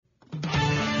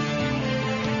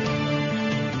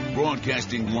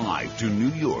Broadcasting live to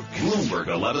New York, Bloomberg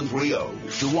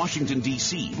 1130. To Washington,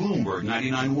 D.C., Bloomberg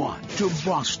 99.1. To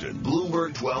Boston,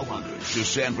 Bloomberg 1200. To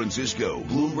San Francisco,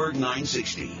 Bloomberg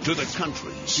 960. To the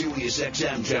country, Sirius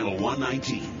XM Channel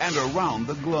 119. And around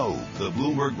the globe, the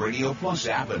Bloomberg Radio Plus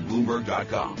app at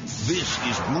Bloomberg.com. This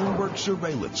is Bloomberg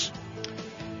Surveillance.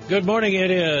 Good morning.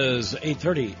 It is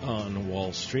 8:30 on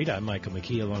Wall Street. I'm Michael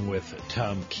McKee along with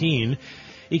Tom Keene.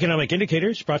 Economic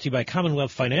Indicators brought to you by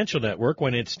Commonwealth Financial Network.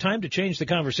 When it's time to change the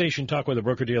conversation, talk with a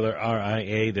broker-dealer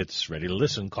RIA that's ready to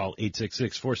listen. Call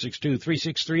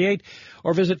 866-462-3638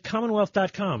 or visit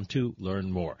Commonwealth.com to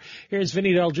learn more. Here's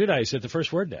Vinny Del Giudice at the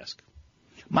First Word Desk.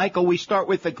 Michael, we start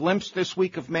with a glimpse this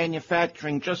week of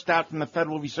manufacturing. Just out from the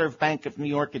Federal Reserve Bank of New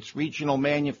York, its regional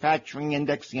manufacturing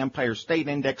index, the Empire State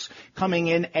Index, coming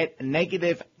in at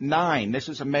 -9. This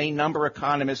is a May number.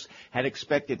 Economists had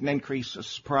expected an increase, a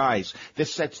surprise.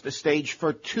 This sets the stage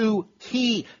for two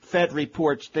key Fed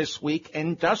reports this week: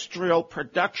 industrial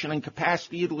production and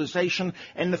capacity utilization,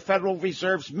 and the Federal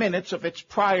Reserve's minutes of its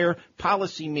prior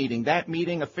policy meeting. That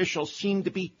meeting, officials seem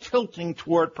to be tilting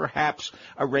toward perhaps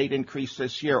a rate increase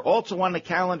this year. Also on the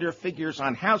calendar, figures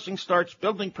on housing starts,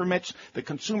 building permits, the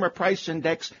consumer price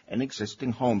index, and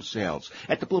existing home sales.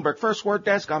 At the Bloomberg First Word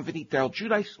Desk, I'm Vinny Del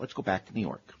Giudice. Let's go back to New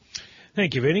York.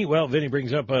 Thank you, Vinny. Well, Vinny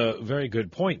brings up a very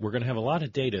good point. We're going to have a lot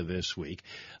of data this week.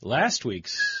 Last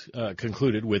week's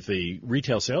concluded with the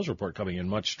retail sales report coming in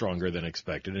much stronger than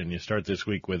expected, and you start this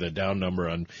week with a down number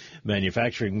on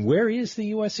manufacturing. Where is the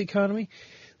U.S. economy?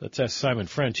 Let's ask Simon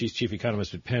French. He's chief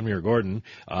economist at Panmure Gordon,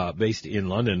 based in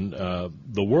London.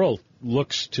 The world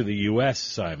looks to the U.S.,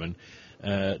 Simon.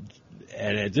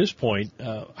 And at this point,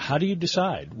 how do you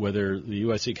decide whether the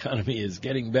U.S. economy is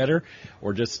getting better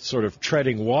or just sort of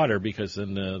treading water? Because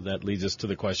then that leads us to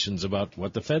the questions about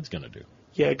what the Fed's going to do.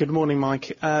 Yeah, good morning,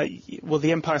 Mike. Well,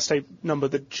 the Empire State number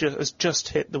that has just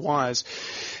hit the wires,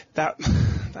 that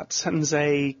sends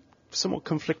a somewhat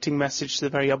conflicting message to the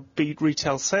very upbeat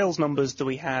retail sales numbers that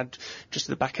we had just at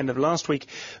the back end of last week.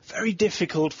 Very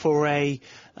difficult for a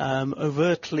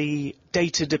overtly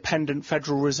data-dependent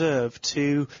Federal Reserve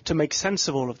to make sense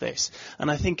of all of this. And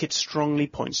I think it strongly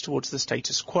points towards the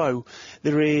status quo.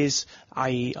 There is,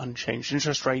 i.e. unchanged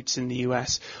interest rates in the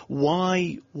US.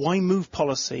 Why move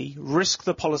policy, risk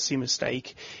the policy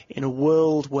mistake in a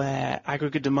world where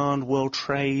aggregate demand, world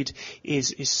trade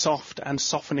is soft and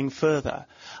softening further?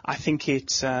 I think you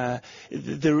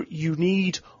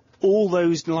need all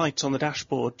those lights on the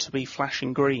dashboard to be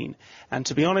flashing green. And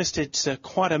to be honest, it's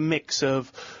quite a mix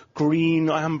of green,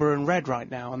 amber and red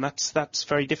right now, and that's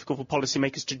very difficult for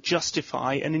policymakers to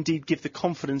justify and indeed give the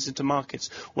confidence into markets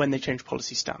when they change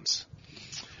policy stance.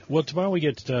 Well, tomorrow we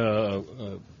get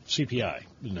CPI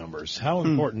numbers. How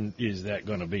important is that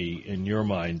going to be in your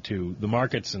mind to the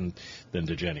markets and then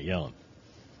to Janet Yellen?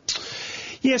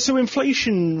 Yeah, so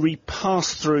inflationary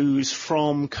pass-throughs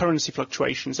from currency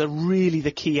fluctuations are really the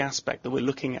key aspect that we're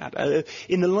looking at.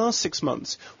 In the last 6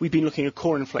 months, we've been looking at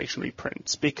core inflationary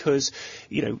prints because,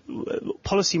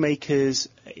 policymakers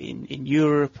in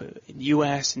Europe, in the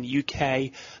US, in the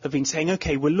UK have been saying,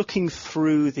 okay, we're looking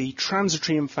through the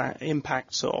transitory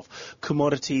impacts of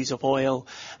commodities, of oil,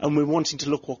 and we're wanting to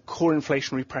look what core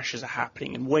inflationary pressures are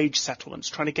happening and wage settlements,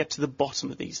 trying to get to the bottom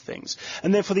of these things.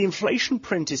 And therefore the inflation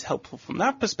print is helpful from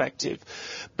that perspective.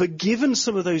 But given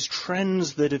some of those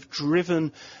trends that have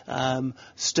driven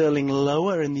sterling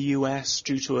lower in the US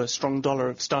due to a strong dollar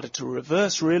have started to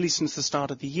reverse really since the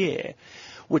start of the year,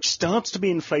 which starts to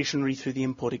be inflationary through the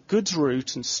imported goods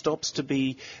route and stops to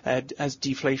be as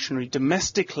deflationary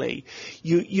domestically,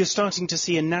 you're starting to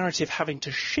see a narrative having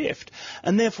to shift.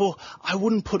 And therefore, I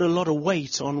wouldn't put a lot of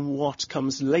weight on what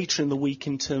comes later in the week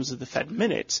in terms of the Fed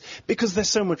minutes, because they're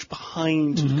so much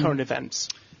behind current events.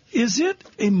 Is it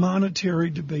a monetary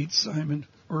debate, Simon,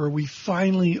 or are we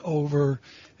finally over,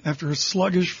 after a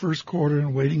sluggish first quarter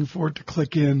and waiting for it to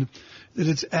click in, that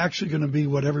it's actually going to be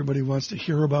what everybody wants to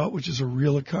hear about, which is a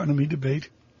real economy debate?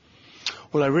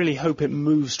 Well, I really hope it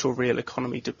moves to a real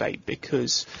economy debate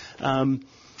because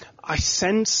I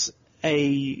sense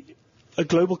a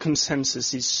global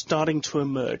consensus is starting to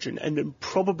emerge, and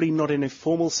probably not in a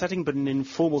formal setting, but in an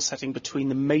informal setting between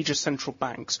the major central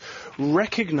banks,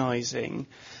 recognizing,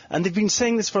 and they've been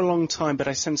saying this for a long time, but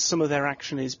I sense some of their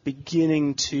action is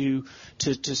beginning to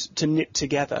knit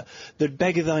together, that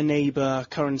beggar thy neighbor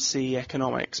currency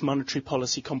economics, monetary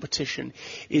policy competition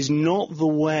is not the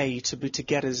way to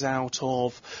get us out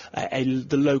of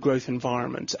the low growth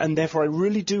environment. And therefore I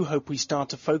really do hope we start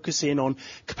to focus in on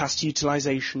capacity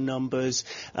utilization numbers, numbers.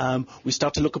 We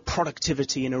start to look at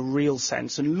productivity in a real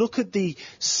sense and look at the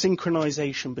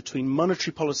synchronization between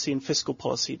monetary policy and fiscal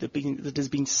policy that has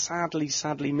been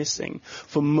sadly missing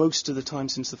for most of the time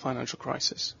since the financial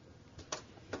crisis.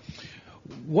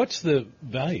 What's the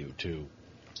value to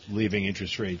leaving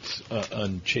interest rates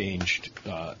unchanged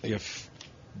if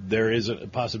there is a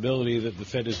possibility that the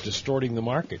Fed is distorting the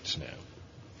markets now?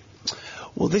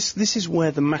 Well, this is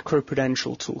where the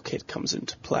macroprudential toolkit comes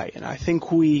into play, and I think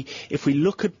if we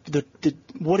look at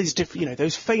what is different,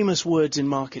 those famous words in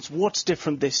markets, what's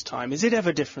different this time? Is it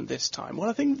ever different this time? Well,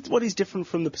 I think what is different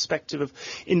from the perspective of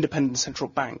independent central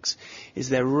banks is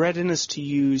their readiness to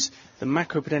use the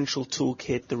macroprudential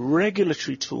toolkit, the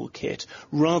regulatory toolkit,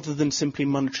 rather than simply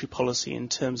monetary policy in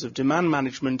terms of demand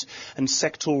management and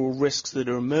sectoral risks that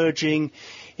are emerging,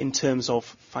 in terms of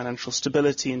financial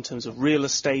stability, in terms of real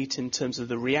estate, in terms of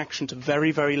the reaction to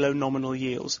very, very low nominal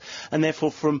yields. And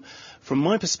therefore, from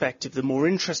my perspective, the more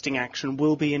interesting action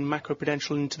will be in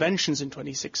macroprudential interventions in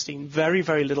 2016. Very,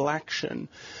 very little action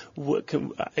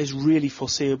is really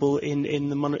foreseeable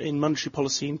in monetary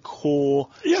policy and core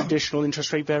traditional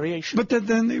interest rate variation. But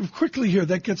then quickly here,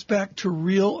 that gets back to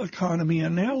real economy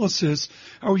analysis.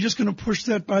 Are we just going to push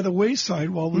that by the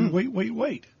wayside while we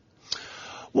wait?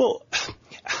 Well,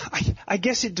 I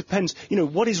guess it depends.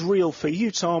 What is real for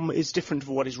you, Tom, is different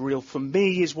from what is real for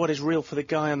me, is what is real for the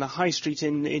guy on the high street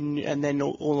and then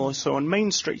also on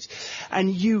Main Street.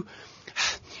 And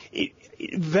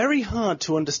very hard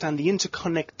to understand the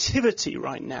interconnectivity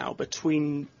right now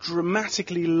between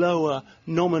dramatically lower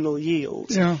nominal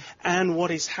yields and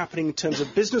what is happening in terms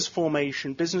of business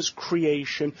formation, business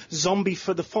creation, zombie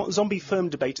firm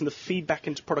debate, and the feedback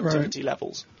into productivity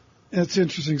levels. That's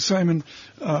interesting. Simon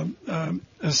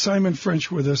French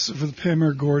with us for the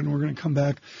Panmure Gordon. We're going to come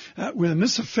back with him.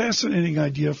 This is a fascinating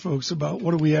idea, folks, about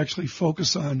what do we actually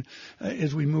focus on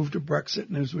as we move to Brexit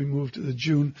and as we move to the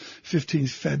June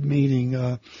 15th Fed meeting.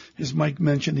 As Mike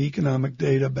mentioned, the economic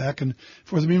data back and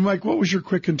forth. Mike, what was your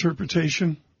quick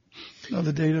interpretation of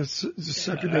the data, the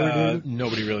secondary data?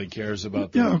 Nobody really cares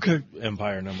about the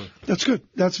Empire number. That's good.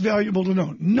 That's valuable to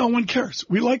know. No one cares.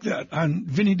 We like that on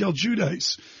Vinny Del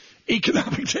Giudice.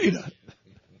 Economic data.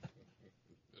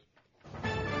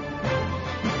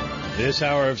 This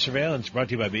hour of surveillance brought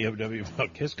to you by BMW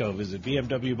Mount Kisco. Visit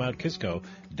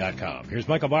bmwmountkisco.com. Here's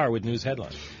Michael Barr with news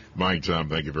headlines. Mike, Tom,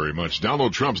 thank you very much.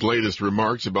 Donald Trump's latest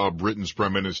remarks about Britain's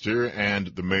Prime Minister and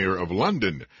the Mayor of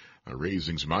London are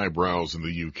raising some eyebrows in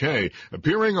the UK.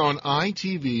 Appearing on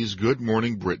ITV's Good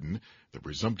Morning Britain, the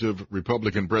presumptive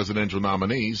Republican presidential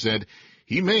nominee said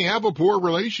he may have a poor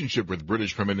relationship with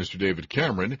British Prime Minister David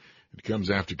Cameron. It comes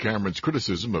after Cameron's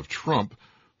criticism of Trump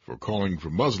for calling for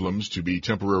Muslims to be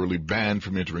temporarily banned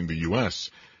from entering the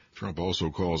U.S. Trump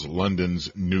also calls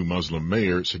London's new Muslim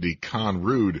mayor, Sadiq Khan,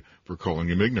 rude for calling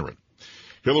him ignorant.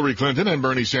 Hillary Clinton and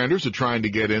Bernie Sanders are trying to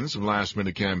get in some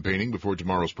last-minute campaigning before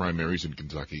tomorrow's primaries in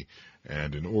Kentucky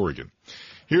and in Oregon.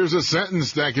 Here's a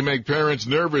sentence that can make parents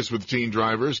nervous with teen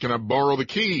drivers. Can I borrow the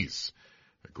keys?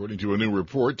 According to a new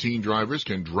report, teen drivers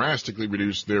can drastically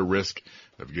reduce their risk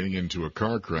of getting into a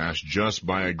car crash just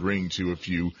by agreeing to a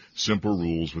few simple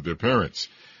rules with their parents.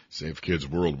 Safe Kids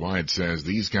Worldwide says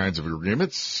these kinds of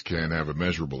agreements can have a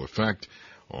measurable effect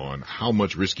on how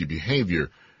much risky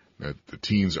behavior that the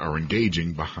teens are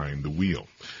engaging behind the wheel.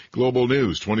 Global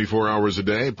news, 24 hours a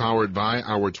day, powered by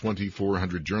our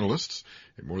 2,400 journalists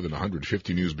in more than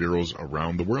 150 news bureaus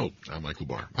around the world. I'm Michael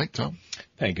Barr. Mike, Tom.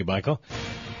 Thank you, Michael.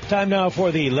 Time now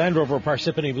for the Land Rover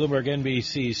Parsippany Bloomberg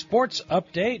NBC Sports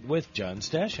Update with John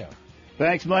Stashow.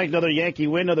 Thanks, Mike. Another Yankee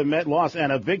win, another Met loss,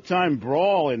 and a big-time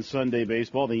brawl in Sunday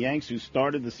baseball. The Yanks, who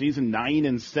started the season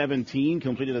 9-17,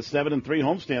 completed a 7-3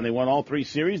 homestand. They won all three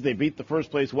series. They beat the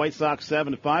first-place White Sox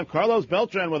 7-5. Carlos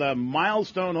Beltran with a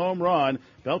milestone home run.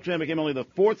 Beltran became only the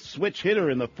fourth switch hitter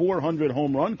in the 400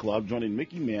 home run club, joining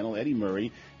Mickey Mantle, Eddie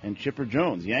Murray, and Chipper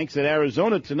Jones. Yanks at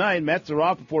Arizona tonight. Mets are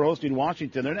off before hosting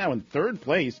Washington. They're now in third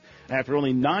place after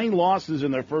only 9 losses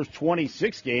in their first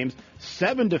 26 games.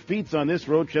 7 defeats on this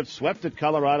road trip. Swept at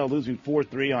Colorado, losing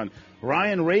 4-3 on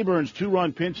Ryan Rayburn's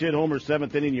 2-run pinch hit homer,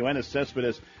 7th inning. Yoenis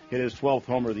Cespedes hit his 12th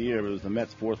homer of the year. It was the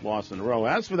Mets' 4th loss in a row.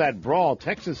 As for that brawl,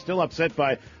 Texas still upset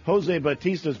by Jose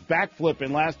Bautista's backflip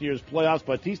in last year's playoffs.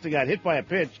 Bautista got hit by a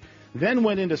pitch, then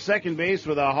went into second base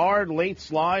with a hard late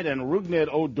slide, and Rougned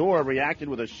Odor reacted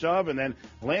with a shove and then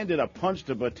landed a punch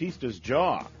to Bautista's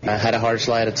jaw. I had a hard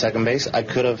slide at second base. I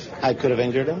could have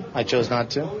injured him. I chose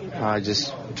not to. I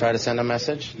just tried to send a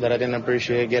message that I didn't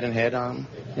appreciate getting hit on,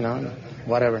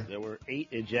 whatever. There were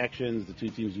 8 ejections. The two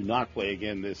teams do not play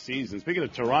again this season. Speaking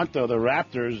of Toronto, the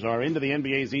Raptors are into the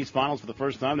NBA's East Finals for the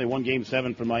first time. They won Game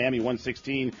 7 from Miami,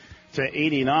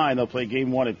 116-89. They'll play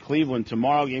Game 1 at Cleveland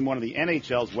tomorrow. Game 1 of the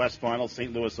NHL's West Finals,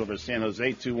 St. Louis over San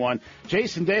Jose, 2-1.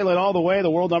 Jason Day led all the way. The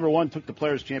world number 1 took the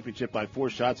Players' Championship by 4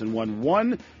 shots and won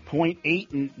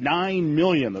 $1.89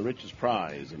 million, the richest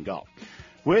prize in golf.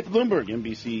 With Bloomberg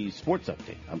NBC Sports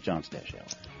Update, I'm John Stashow.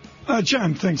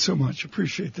 John, thanks so much.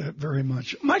 Appreciate that very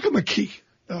much. Michael McKee,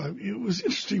 it was an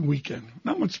interesting weekend.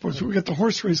 Not much sports. We got the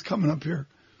horse race coming up here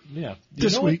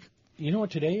this week. You know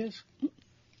what today is?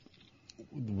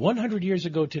 100 years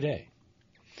ago today,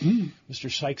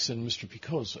 Mr. Sykes and Mr.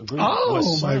 Picot's agreement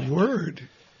was signed. Oh, my word.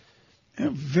 Yeah,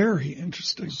 very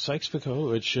interesting. Sykes-Picot,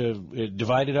 which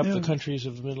divided up the countries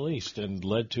of the Middle East and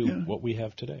led to what we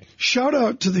have today. Shout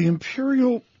out to the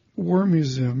Imperial War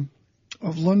Museum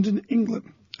of London,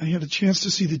 England. I had a chance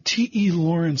to see the T.E.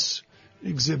 Lawrence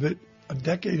exhibit a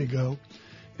decade ago,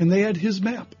 and they had his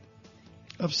map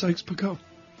of Sykes-Picot,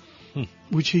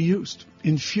 which he used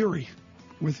in fury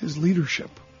with his leadership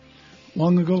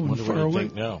long ago and far away.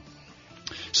 Now.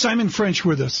 Simon French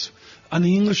with us on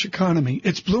the English economy.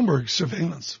 It's Bloomberg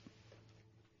Surveillance.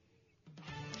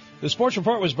 The sports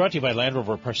report was brought to you by Land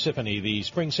Rover Parsippany. The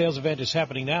spring sales event is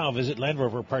happening now. Visit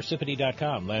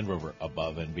LandRoverParsippany.com. Land Rover,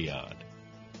 above and beyond.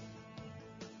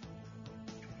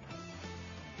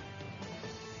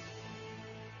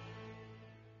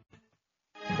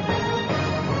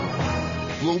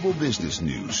 Global business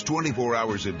news 24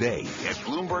 hours a day at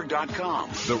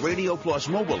Bloomberg.com, the Radio Plus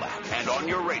mobile app, and on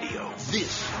your radio.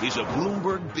 This is a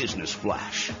Bloomberg Business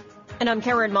Flash. And I'm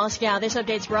Karen Moscow. This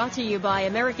update's brought to you by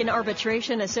American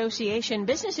Arbitration Association.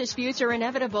 Business disputes are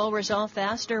inevitable. Resolve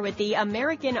faster with the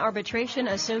American Arbitration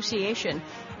Association,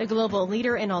 the global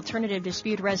leader in alternative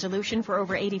dispute resolution for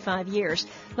over 85 years.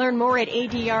 Learn more at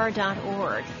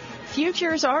adr.org.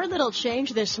 Futures are a little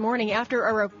changed this morning after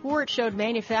a report showed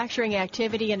manufacturing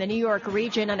activity in the New York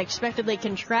region unexpectedly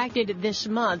contracted this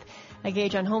month. A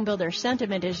gauge on homebuilder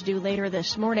sentiment is due later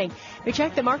this morning. We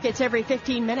check the markets every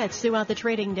 15 minutes throughout the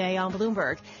trading day on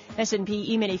Bloomberg.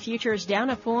 S&P E-mini futures down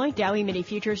a point, Dow E-mini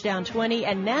futures down 20,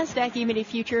 and NASDAQ E-mini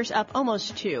futures up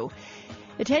almost 2.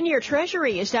 The 10-year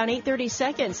Treasury is down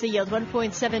 8/32, the yield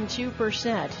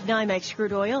 1.72%. NYMEX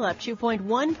crude oil up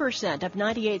 2.1%, up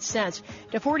 98 cents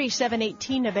to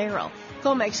 $47.18 a barrel.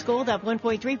 COMEX gold up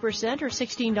 1.3%, or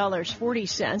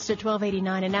 $16.40 to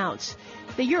 $12.89 an ounce.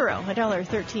 The euro,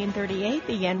 $1.1338,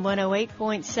 the yen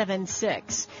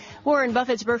 108.76. Warren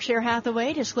Buffett's Berkshire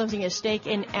Hathaway disclosing a stake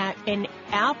in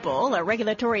Apple. A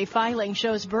regulatory filing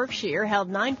shows Berkshire held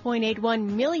 9.81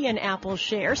 million Apple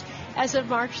shares as of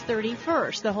March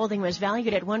 31st. The holding was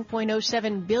valued at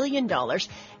 $1.07 billion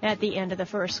at the end of the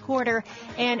first quarter,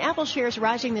 and Apple shares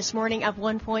rising this morning up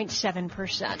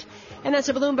 1.7%. And that's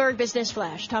a Bloomberg Business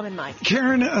Flash. Tom and Mike.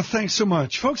 Karen, thanks so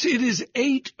much. Folks, it is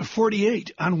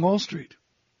 8:48 on Wall Street.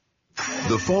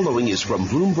 The following is from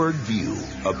Bloomberg View.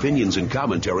 Opinions and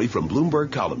commentary from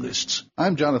Bloomberg columnists.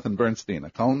 I'm Jonathan Bernstein, a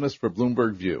columnist for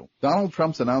Bloomberg View. Donald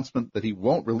Trump's announcement that he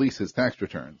won't release his tax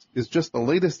returns is just the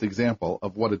latest example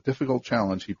of what a difficult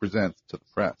challenge he presents to the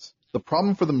press. The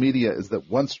problem for the media is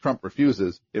that once Trump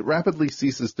refuses, it rapidly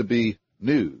ceases to be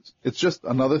news. It's just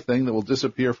another thing that will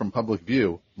disappear from public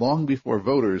view long before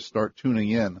voters start tuning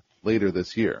in later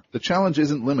this year. The challenge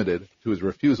isn't limited to his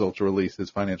refusal to release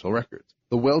his financial records.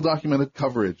 The well-documented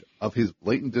coverage of his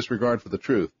blatant disregard for the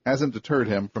truth hasn't deterred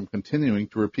him from continuing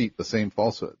to repeat the same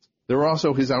falsehoods. There are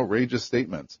also his outrageous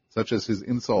statements, such as his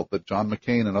insult that John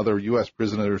McCain and other U.S.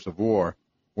 prisoners of war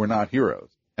were not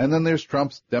heroes. And then there's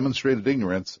Trump's demonstrated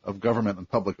ignorance of government and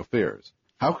public affairs.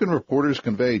 How can reporters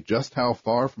convey just how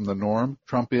far from the norm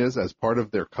Trump is as part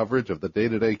of their coverage of the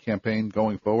day-to-day campaign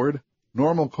going forward?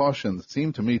 Normal cautions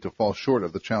seem to me to fall short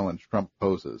of the challenge Trump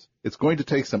poses. It's going to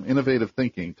take some innovative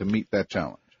thinking to meet that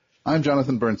challenge. I'm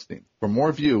Jonathan Bernstein. For more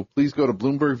View, please go to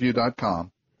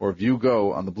BloombergView.com or View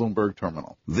Go on the Bloomberg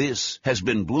terminal. This has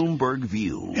been Bloomberg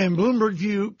View. And Bloomberg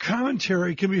View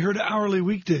commentary can be heard hourly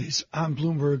weekdays on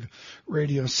Bloomberg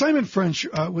Radio. Simon French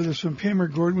with us from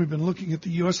Panmure Gordon. We've been looking at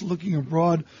the U.S., looking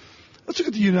abroad. Let's look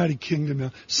at the United Kingdom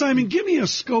now. Simon, give me a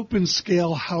scope and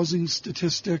scale housing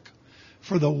statistic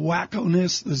for the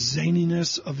wackoness, the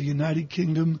zaniness of the United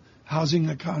Kingdom housing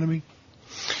economy?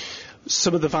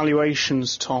 Some of the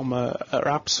valuations, Tom, are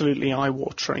absolutely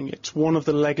eye-watering. It's one of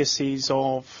the legacies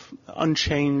of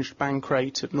unchanged bank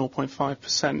rate at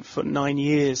 0.5% for 9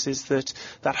 years is that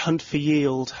hunt for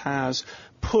yield has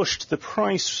pushed the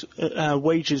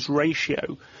price-wages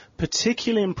ratio,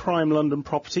 particularly in prime London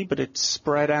property, but it's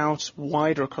spread out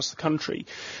wider across the country,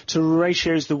 to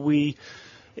ratios that we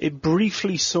It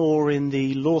briefly saw in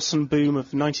the Lawson boom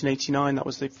of 1989, that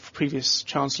was the previous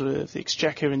Chancellor of the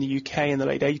Exchequer in the UK in the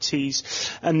late 80s,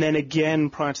 and then again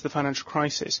prior to the financial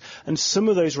crisis. And some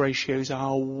of those ratios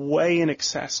are way in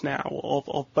excess now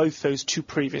of both those two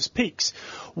previous peaks.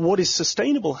 What is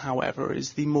sustainable, however,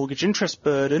 is the mortgage interest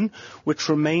burden, which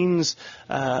remains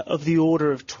of the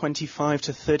order of 25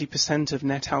 to 30% of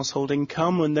net household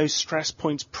income, when those stress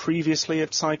points previously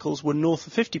at cycles were north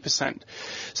of 50%.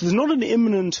 So there's not an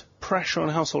imminent pressure on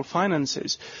household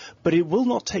finances, but it will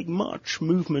not take much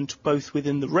movement both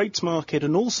within the rates market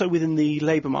and also within the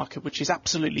labour market, which is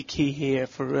absolutely key here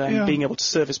for being able to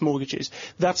service mortgages.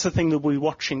 That's the thing that we're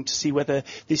watching to see whether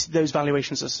those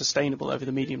valuations are sustainable over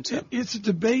the medium term. It's a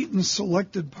debate in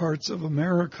selected parts of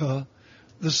America,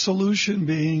 the solution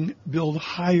being build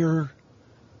higher,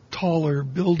 taller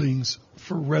buildings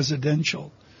for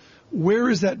residential. Where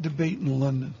is that debate in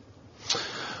London?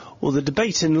 Well, the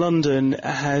debate in London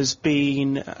has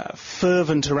been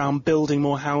fervent around building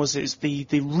more houses. The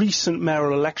recent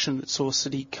mayoral election that saw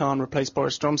Sadiq Khan replace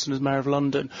Boris Johnson as Mayor of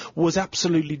London was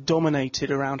absolutely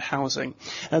dominated around housing.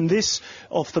 And this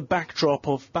off the backdrop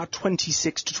of about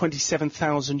 26 to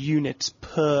 27,000 units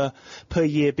per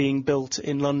year being built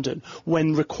in London,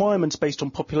 when requirements based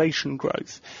on population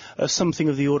growth are something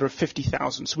of the order of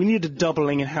 50,000. So we need a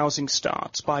doubling in housing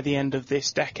starts by the end of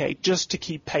this decade just to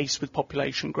keep pace with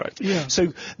population growth. Yeah.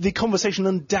 So the conversation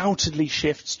undoubtedly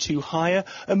shifts to higher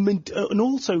and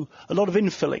also a lot of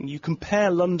infilling. You compare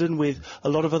London with a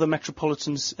lot of other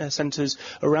metropolitan centres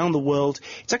around the world.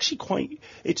 It's actually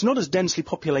it's not as densely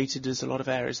populated as a lot of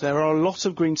areas. There are a lot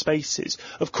of green spaces.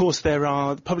 Of course, there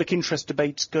are public interest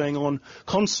debates going on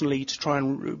constantly to try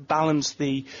and balance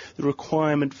the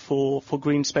requirement for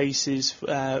green spaces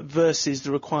versus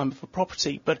the requirement for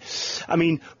property. But, I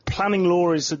mean, planning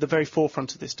law is at the very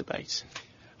forefront of this debate.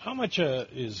 How much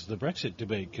is the Brexit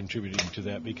debate contributing to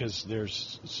that? Because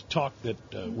there's talk that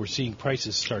we're seeing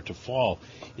prices start to fall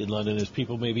in London as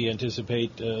people maybe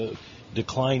anticipate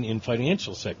decline in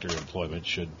financial sector employment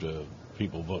should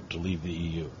people vote to leave the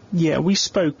EU. Yeah, we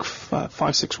spoke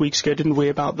 5-6 weeks ago, didn't we,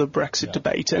 about the Brexit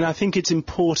debate, and I think it's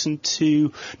important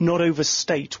to not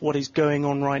overstate what is going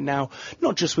on right now,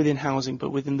 not just within housing,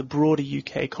 but within the broader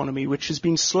UK economy, which has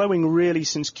been slowing really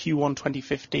since Q1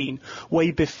 2015, way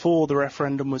before the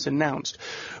referendum was announced.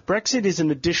 Brexit is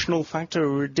an additional factor,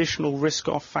 or additional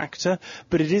risk-off factor,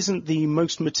 but it isn't the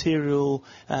most material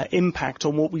impact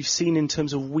on what we've seen in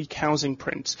terms of weak housing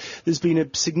prints. There's been a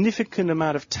significant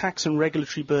amount of tax and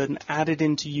regulatory burden added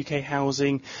into UK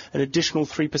housing, an additional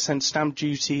 3% stamp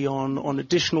duty on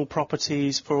additional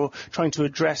properties for trying to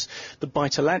address the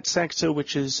buy-to-let sector,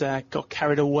 which has got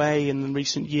carried away in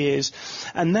recent years.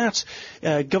 And that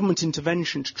government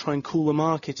intervention to try and cool the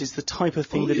market is the type of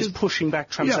thing that is pushing back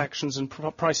transactions and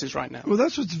prices right now. Well,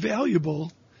 that's what's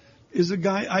valuable, is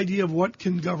idea of what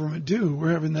can government do.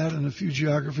 We're having that in a few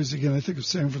geographies again. I think of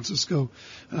San Francisco,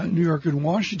 New York, and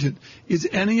Washington. Is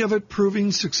any of it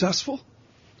proving successful?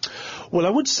 Well, I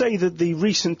would say that the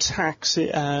recent tax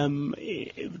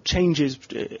changes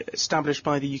established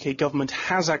by the UK government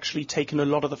has actually taken a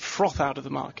lot of the froth out of the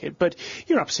market. But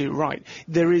you're absolutely right.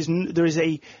 There is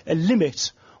a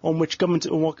limit on which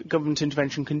what government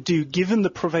intervention can do, given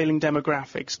the prevailing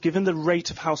demographics, given the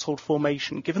rate of household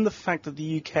formation, given the fact that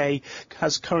the UK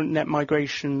has current net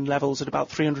migration levels at about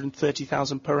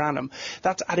 330,000 per annum.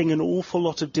 That's adding an awful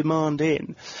lot of demand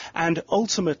in. And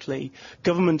ultimately,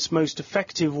 government's most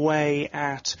effective way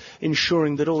at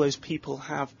ensuring that all those people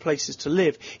have places to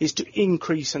live is to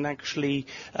increase and actually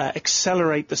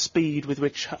accelerate the speed with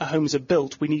which homes are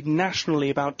built. We need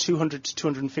nationally about 200 to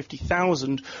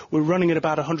 250,000. We're running at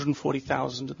about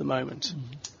 140,000 at the moment.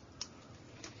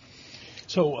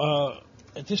 So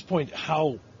at this point,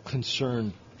 how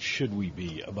concerned should we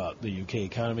be about the UK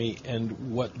economy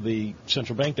and what the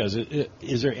central bank does?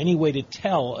 Is there any way to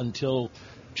tell until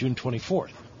June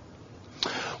 24th?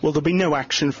 Well, there'll be no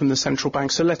action from the central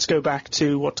bank. So let's go back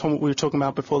to what we were talking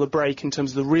about before the break in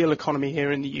terms of the real economy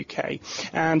here in the UK.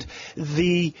 And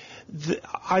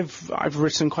I've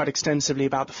written quite extensively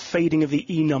about the fading of the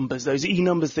E-numbers, those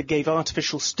E-numbers that gave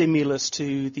artificial stimulus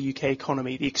to the UK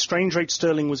economy. The exchange rate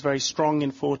sterling was very strong in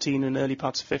 14 and early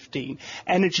parts of 15.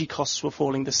 Energy costs were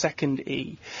falling, the second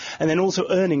E. And then also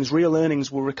real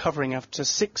earnings were recovering after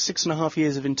 6.5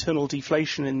 years of internal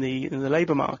deflation in the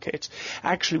labour market.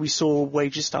 Actually, we saw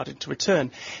wages started to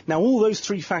return. Now, all those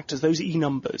three factors, those E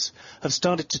numbers, have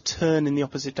started to turn in the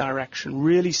opposite direction,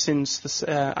 really since,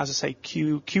 as I say,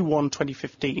 Q1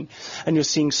 2015. And you're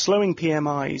seeing slowing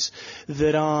PMIs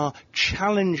that are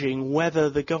challenging whether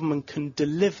the government can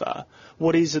deliver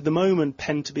what is at the moment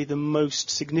penned to be the most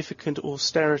significant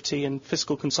austerity and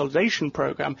fiscal consolidation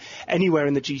program anywhere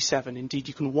in the G7. Indeed,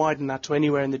 you can widen that to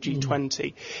anywhere in the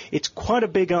G20. It's quite a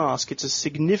big ask. It's a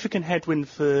significant headwind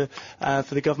for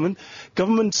the government.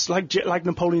 Governments, like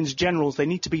Napoleon's generals, they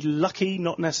need to be lucky,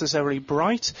 not necessarily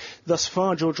bright. Thus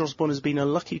far, George Osborne has been a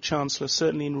lucky chancellor.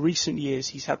 Certainly in recent years,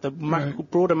 he's had the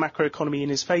broader macroeconomy in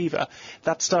his favour.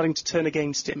 That's starting to turn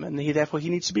against him, and therefore he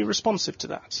needs to be responsive to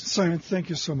that. Simon, thank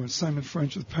you so much. Simon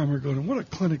French with Panmure. What a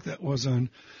clinic that was on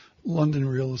London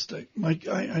real estate. Mike,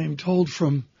 I am told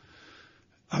from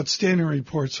outstanding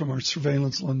reports from our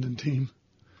Surveillance London team,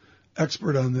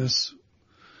 expert on this.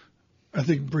 I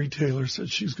think Bree Taylor said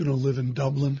she's going to live in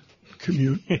Dublin,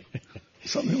 commute,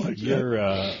 something like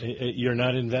that. You're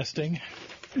not investing?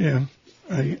 Yeah.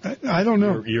 I don't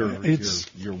know.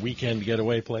 Your weekend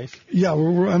getaway place? Yeah,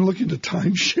 I'm looking to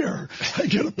timeshare. I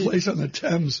get a place on the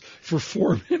Thames for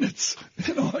 4 minutes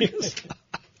in August.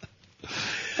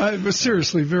 But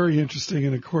seriously, very interesting,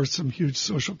 and of course some huge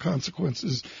social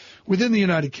consequences within the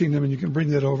United Kingdom, and you can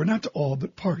bring that over, not to all,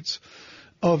 but parts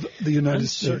of the United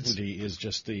States. Uncertainty is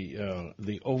just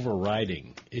the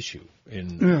overriding issue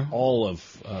in all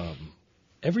of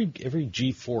every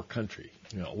G4 country.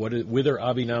 Whither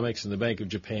Abenomics in the Bank of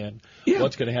Japan? Yeah.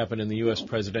 What's going to happen in the U.S.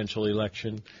 presidential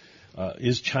election?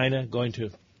 Is China going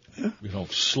to,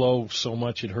 slow so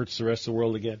much it hurts the rest of the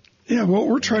world again? Yeah, what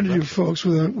we're trying to do, folks,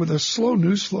 with a slow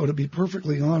news flow, to be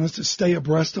perfectly honest, is stay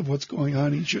abreast of what's going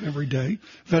on each and every day.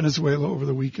 Venezuela over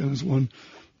the weekend is one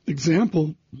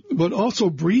example, but also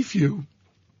brief you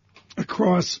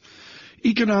across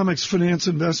economics, finance,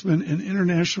 investment, and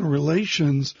international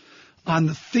relations on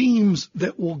the themes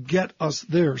that will get us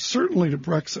there, certainly to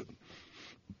Brexit.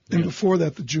 And before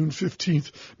that, the June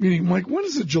 15th meeting. Mike, when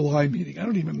is the July meeting? I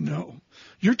don't even know.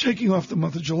 You're taking off the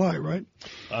month of July, right?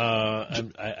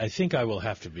 I think I will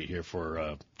have to be here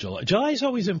for July. July is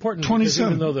always important 27th. Because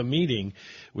even though the meeting,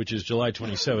 which is July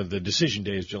 27th, the decision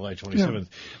day is July 27th,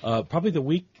 probably the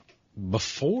week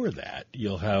before that,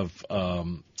 you'll have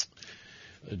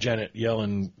Janet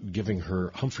Yellen giving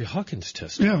her Humphrey Hawkins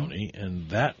testimony,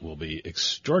 and that will be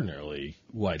extraordinarily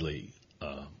widely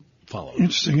followed.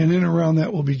 Interesting. And in around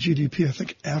that will be GDP. I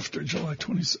think after July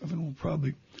 27, we'll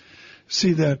probably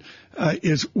see that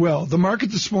as well. The market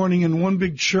this morning in one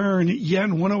big churn,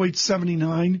 yen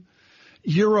 108.79,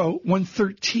 euro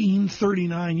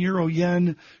 113.39, euro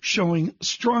yen showing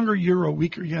stronger euro,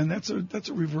 weaker yen. That's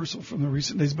a reversal from the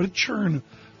recent days, but a churn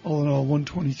all in all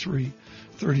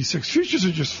 123.36. Futures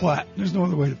are just flat. There's no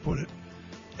other way to put it.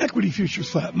 Equity futures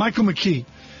flat. Michael McKee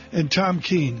and Tom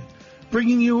Keene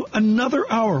bringing you another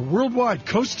hour worldwide,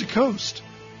 coast to coast,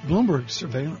 Bloomberg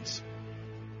Surveillance.